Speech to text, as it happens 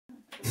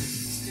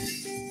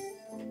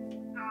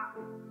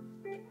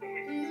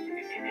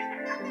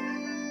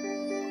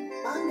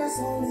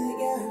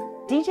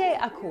DJ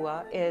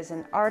Akuaa is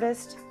an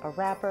artist, a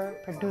rapper,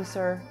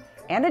 producer,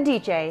 and a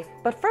DJ.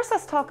 But first,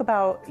 let's talk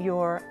about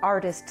your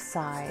artist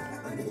side.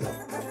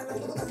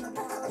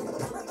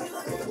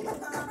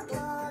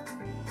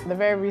 The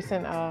very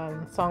recent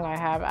song I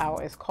have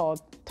out is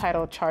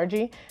titled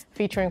Chargy,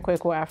 featuring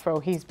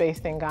Quickmix. He's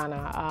based in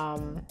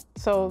Ghana.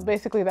 So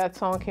basically that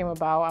song came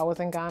about, I was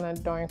in Ghana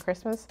during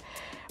Christmas.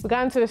 We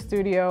got into the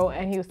studio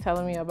and he was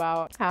telling me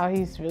about how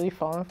he's really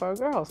falling for a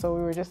girl. So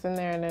we were just in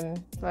there and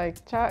then like,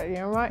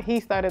 he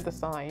started the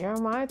song like, you're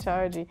my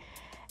Chargy.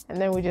 And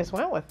then we just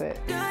went with it.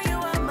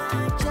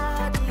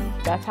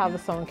 That's how the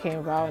song came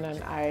about, and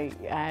then I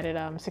added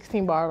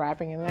 16-bar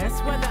rapping in there.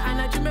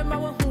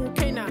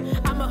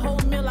 I'm a whole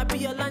meal, I be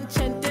your lunch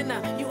and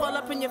dinner. You all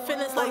up in your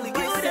feelings like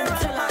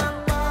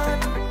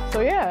so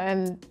yeah,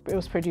 and it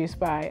was produced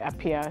by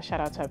Apia. Shout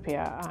out to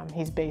Apia.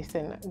 He's based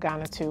in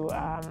Ghana too,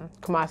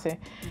 Kumasi.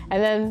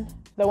 And then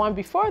the one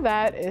before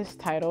that is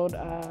titled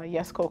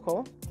Yes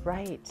Coco.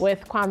 Right.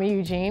 With Kwame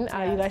Eugene.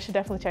 You guys should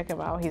definitely check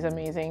him out. He's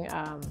amazing.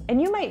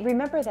 And you might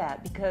remember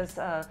that because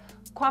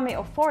Kwame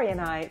Ofori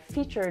and I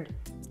featured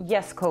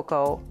Yes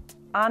Coco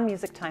on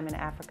Music Time in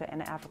Africa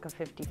and Africa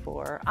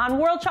 54 on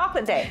World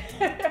Chocolate Day.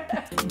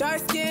 Dark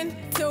skin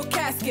till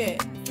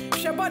casket.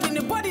 Your body in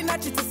the body,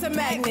 not just a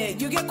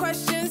magnet. You get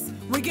questions,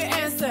 we get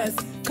answers.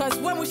 Cause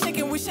when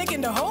we're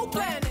shaking the whole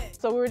planet.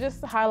 So we were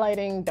just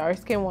highlighting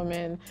dark-skinned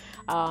women,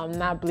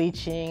 not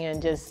bleaching,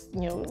 and just,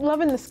 you know,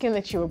 loving the skin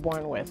that you were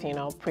born with, you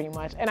know, pretty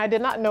much. And I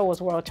did not know it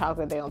was World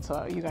Chocolate Day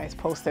until you guys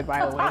posted,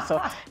 by the way.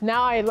 So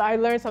now I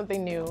learned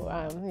something new,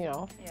 you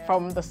know,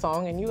 from the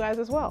song and you guys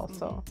as well.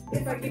 So.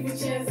 If I give you a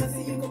chance, I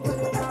see you can put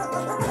it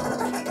on.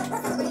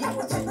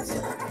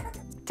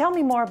 Tell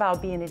me more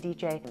about being a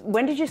DJ.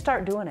 When did you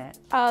start doing it?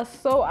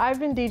 So I've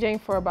been DJing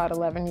for about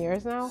 11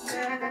 years now.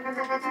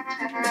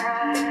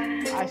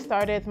 I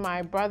started,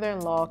 my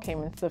brother-in-law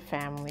came into the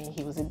family.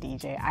 He was a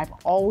DJ. I've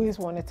always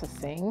wanted to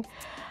sing.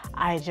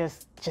 I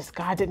just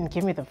God didn't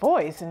give me the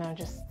voice, and I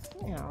just,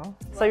 you know.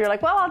 So you're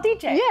like, well, I'll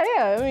DJ.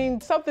 Yeah. I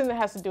mean, something that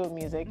has to do with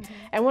music.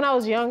 And when I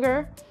was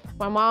younger,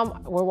 my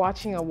mom, we're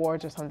watching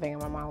awards or something,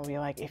 and my mom would be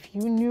like, if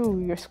you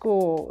knew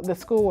the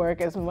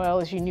schoolwork as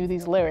well as you knew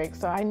these lyrics.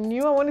 So I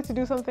knew I wanted to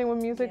do something with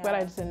music, but I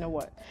just didn't know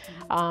what.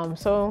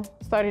 So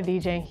started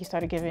DJing. He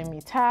started giving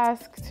me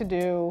tasks to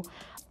do.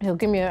 He'll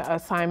give me an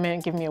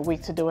assignment, give me a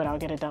week to do it. I'll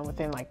get it done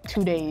within like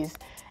 2 days.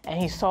 And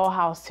he saw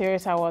how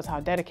serious I was, how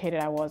dedicated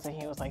I was. And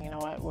he was like, you know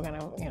what, we're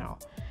gonna, you know.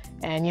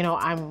 And you know,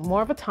 I'm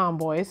more of a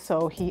tomboy,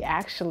 so he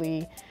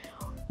actually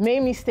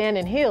made me stand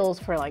in heels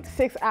for like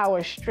 6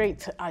 hours straight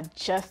to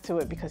adjust to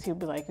it, because he'd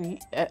be like,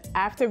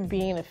 after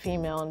being a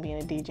female and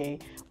being a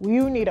DJ,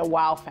 you need a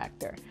wow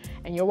factor.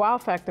 And your wow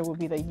factor would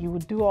be that you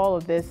would do all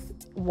of this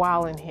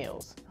while in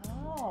heels.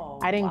 Oh,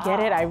 I didn't get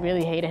it. I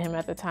really hated him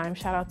at the time.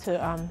 Shout out to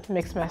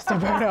Mixmaster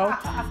Berto.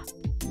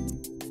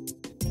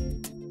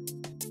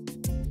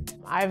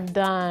 I've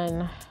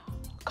done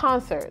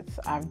concerts,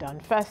 I've done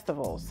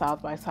festivals,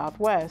 South by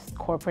Southwest,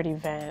 corporate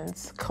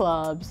events,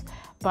 clubs,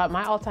 but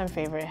my all-time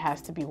favorite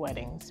has to be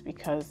weddings,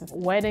 because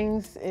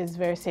weddings is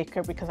very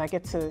sacred because I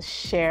get to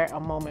share a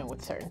moment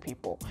with certain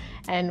people.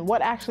 And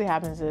what actually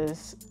happens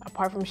is,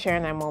 apart from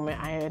sharing that moment,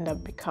 I end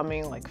up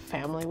becoming like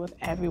family with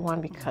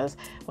everyone, because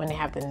when they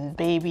have the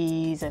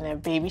babies and their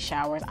baby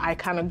showers, I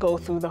kind of go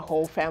through the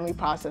whole family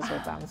process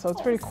with them. So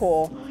it's pretty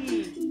cool.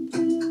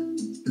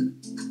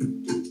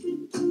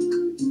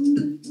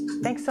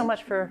 Thanks so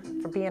much for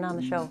being on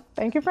the show.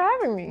 Thank you for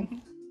having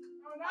me.